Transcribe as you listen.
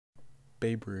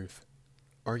Babe Ruth,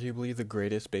 arguably the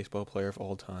greatest baseball player of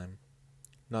all time.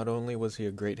 Not only was he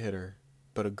a great hitter,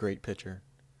 but a great pitcher.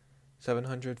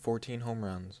 714 home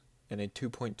runs and a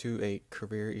 2.28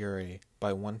 career ERA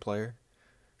by one player,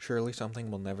 surely something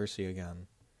we'll never see again.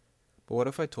 But what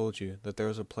if I told you that there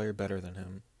was a player better than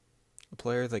him? A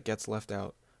player that gets left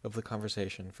out of the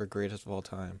conversation for greatest of all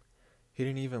time. He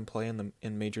didn't even play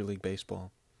in Major League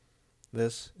Baseball.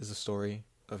 This is the story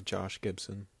of Josh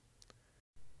Gibson.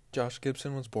 Josh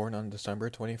Gibson was born on December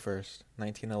 21st,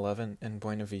 1911 in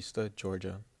Buena Vista,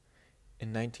 Georgia. In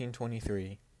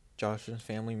 1923, Josh's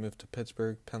family moved to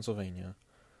Pittsburgh, Pennsylvania,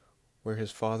 where his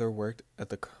father worked at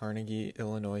the Carnegie,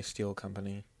 Illinois Steel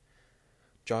Company.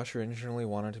 Josh originally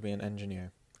wanted to be an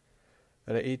engineer.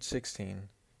 At age 16,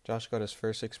 Josh got his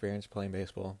first experience playing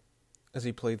baseball, as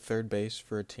he played third base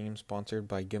for a team sponsored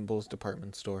by Gimbel's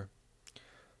Department Store.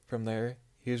 From there,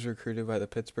 he was recruited by the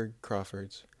Pittsburgh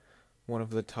Crawfords, one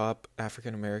of the top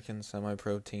African-American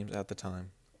semi-pro teams at the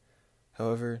time.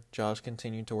 However, Josh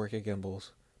continued to work at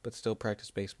Gimbel's, but still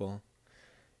practiced baseball.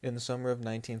 In the summer of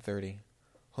 1930,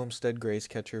 Homestead Grays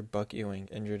catcher Buck Ewing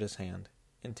injured his hand,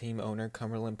 and team owner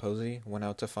Cumberland Posey went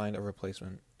out to find a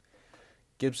replacement.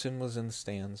 Gibson was in the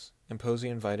stands, and Posey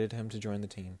invited him to join the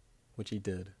team, which he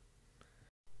did.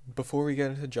 Before we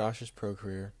get into Josh's pro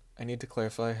career, I need to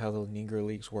clarify how the Negro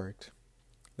Leagues worked.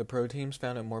 The pro teams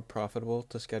found it more profitable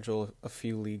to schedule a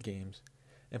few league games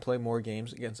and play more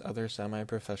games against other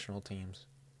semi-professional teams.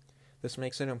 This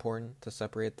makes it important to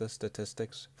separate the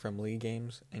statistics from league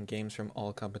games and games from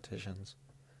all competitions.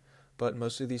 But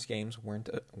most of these games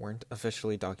weren't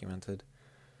officially documented.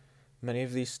 Many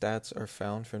of these stats are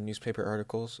found from newspaper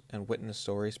articles and witness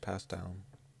stories passed down.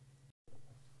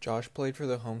 Josh played for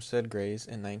the Homestead Grays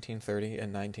in 1930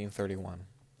 and 1931.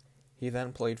 He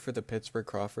then played for the Pittsburgh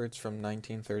Crawfords from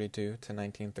 1932 to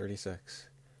 1936.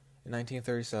 In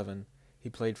 1937, he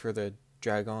played for the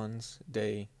Dragons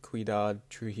de Ciudad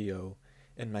Trujillo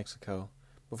in Mexico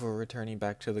before returning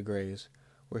back to the Grays,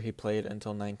 where he played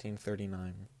until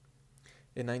 1939.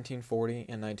 In 1940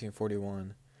 and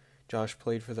 1941, Josh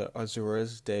played for the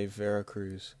Azuras de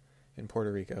Veracruz in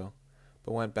Puerto Rico,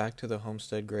 but went back to the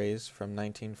Homestead Grays from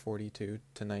 1942 to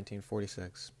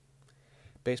 1946.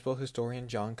 Baseball historian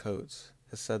John Coates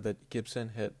has said that Gibson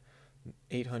hit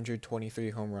 823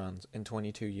 home runs in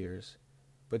 22 years,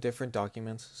 but different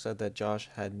documents said that Josh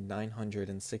had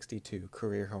 962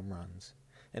 career home runs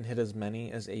and hit as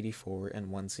many as 84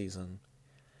 in one season.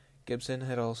 Gibson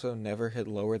had also never hit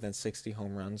lower than 60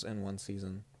 home runs in one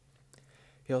season.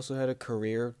 He also had a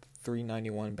career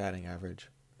 .391 batting average.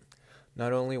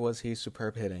 Not only was he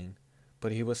superb hitting,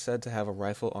 but he was said to have a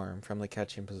rifle arm from the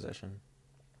catching position.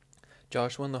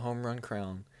 Josh won the home run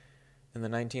crown in the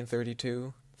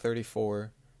 1932,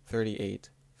 34, 38,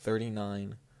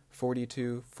 39,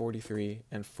 42, 43,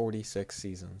 and 46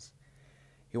 seasons.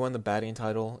 He won the batting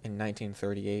title in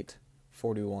 1938,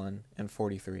 41, and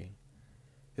 43.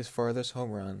 His farthest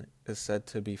home run is said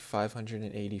to be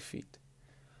 580 feet.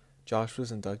 Josh was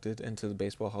inducted into the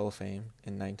Baseball Hall of Fame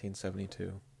in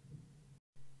 1972.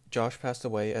 Josh passed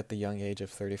away at the young age of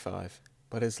 35,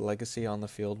 but his legacy on the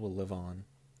field will live on.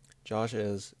 Josh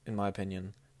is, in my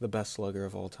opinion, the best slugger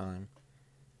of all time.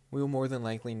 We will more than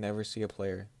likely never see a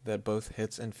player that both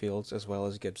hits and fields as well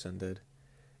as Gibson did.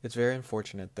 It's very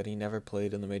unfortunate that he never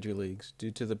played in the major leagues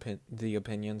due to the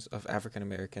opinions of African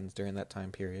Americans during that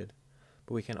time period,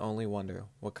 but we can only wonder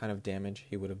what kind of damage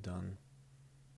he would have done.